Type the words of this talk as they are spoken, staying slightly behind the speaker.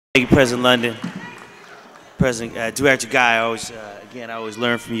Thank you, President London. Director Guy, I always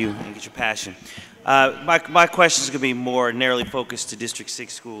learn from you and get your passion. My question is going to be more narrowly focused to District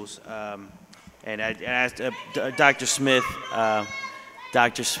 6 schools. And I asked Dr. Smith,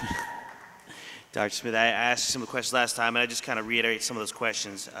 Dr. Smith, Dr. Smith, I asked some of the questions last time, and I just kind of reiterate some of those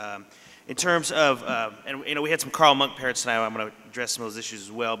questions. In terms of, and we had some Carl Monk parents tonight. I'm going to address some of those issues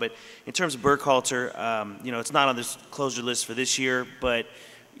as well. But in terms of Burkhalter, it's not on this closure list for this year, but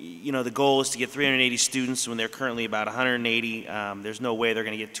the goal is to get 380 students when they're currently about 180. There's no way they're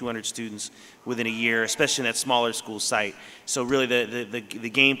going to get 200 students within a year, especially in that smaller school site. So really the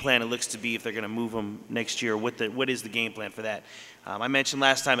game plan, it looks to be, if they're going to move them next year, what is the game plan for that? I mentioned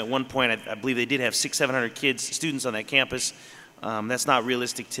last time at one point, I believe they did have 600-700 students on that campus. That's not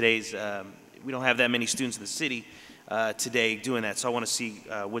realistic today's, we don't have that many students in the city today doing that. So I want to see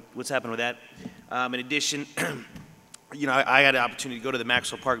what's happened with that. In addition, I had an opportunity to go to the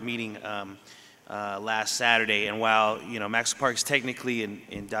Maxwell Park meeting last Saturday, and while Maxwell Park is technically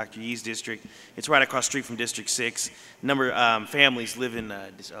in Dr. Yee's district, it's right across the street from District 6. Number of families live in.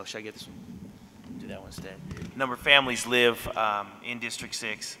 Should I get this one? Do that one instead. Number of families live in District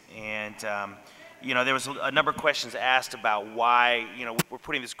 6, and there was a number of questions asked about why we're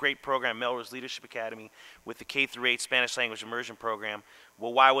putting this great program, Melrose Leadership Academy, with the K-8 Spanish language immersion program.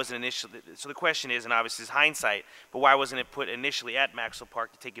 Well, why wasn't initially, so the question is, and obviously it's hindsight, but why wasn't it put initially at Maxwell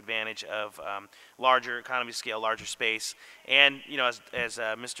Park to take advantage of larger economy scale, larger space? And, as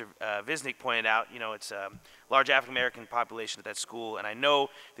Mr. Visnick pointed out, it's a large African-American population at that school, and I know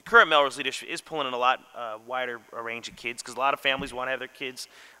the current Melrose leadership is pulling in a lot wider range of kids, because a lot of families want to have their kids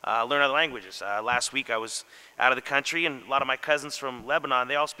learn other languages. Last week I was out of the country, and a lot of my cousins from Lebanon,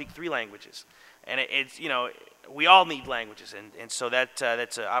 they all speak 3 languages. And it's, we all need languages, and so that's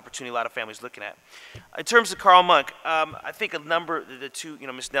an opportunity a lot of families looking at. In terms of Carl Monk, I think the two,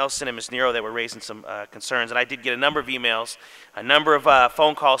 Ms. Nelson and Ms. Nero, that were raising some concerns, and I did get a number of emails, a number of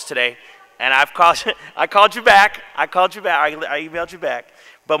phone calls today, and I called you back, I emailed you back,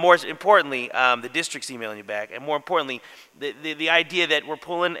 but more importantly, the district's emailing you back, and more importantly, the idea that we're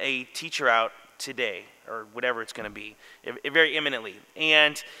pulling a teacher out today, or whatever it's going to be, very imminently.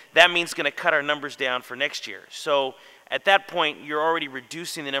 And that means going to cut our numbers down for next year. So at that point, you're already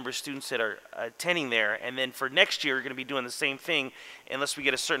reducing the number of students that are attending there. And then for next year, you're going to be doing the same thing unless we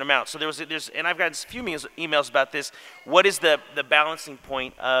get a certain amount. So and I've gotten a few emails about this. What is the balancing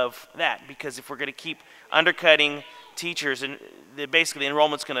point of that? Because if we're going to keep undercutting teachers, and basically the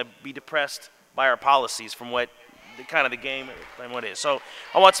enrollment's going to be depressed by our policies from what kind of the game and what it is. So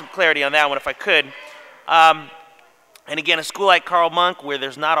I want some clarity on that one if I could. And again, a school like Carl Monk, where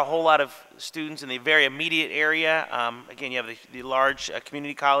there's not a whole lot of students in the very immediate area, again, you have the large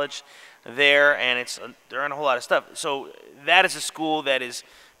community college there, and there aren't a whole lot of stuff. So that is a school that is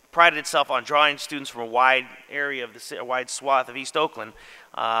prided itself on drawing students from a wide area of a wide swath of East Oakland.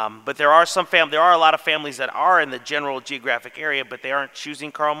 But there are a lot of families that are in the general geographic area, but they aren't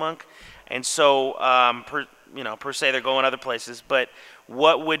choosing Carl Monk, and so per se, they're going other places. But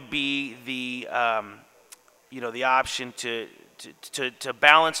what would be the the option to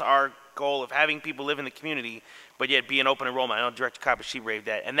balance our goal of having people live in the community, but yet be an open enrollment? I know Director Dobbins raved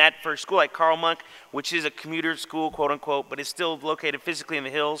that. And that for a school like Carl Monk, which is a commuter school, quote unquote, but is still located physically in the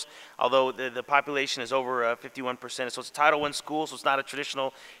hills, although the population is over 51%. So it's a Title I school, so it's not a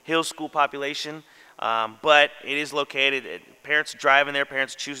traditional hill school population. But it is located, parents are driving there,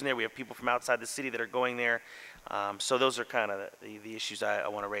 parents are choosing there. We have people from outside the city that are going there. So those are kind of the issues I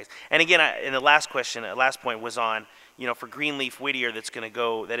want to raise. And again, in the last question, last point was on, for Greenleaf Whittier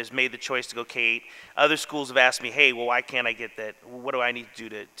that has made the choice to go K-8. Other schools have asked me, hey, well, why can't I get that? What do I need to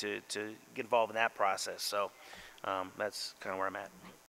do to get involved in that process? So that's kind of where I'm at.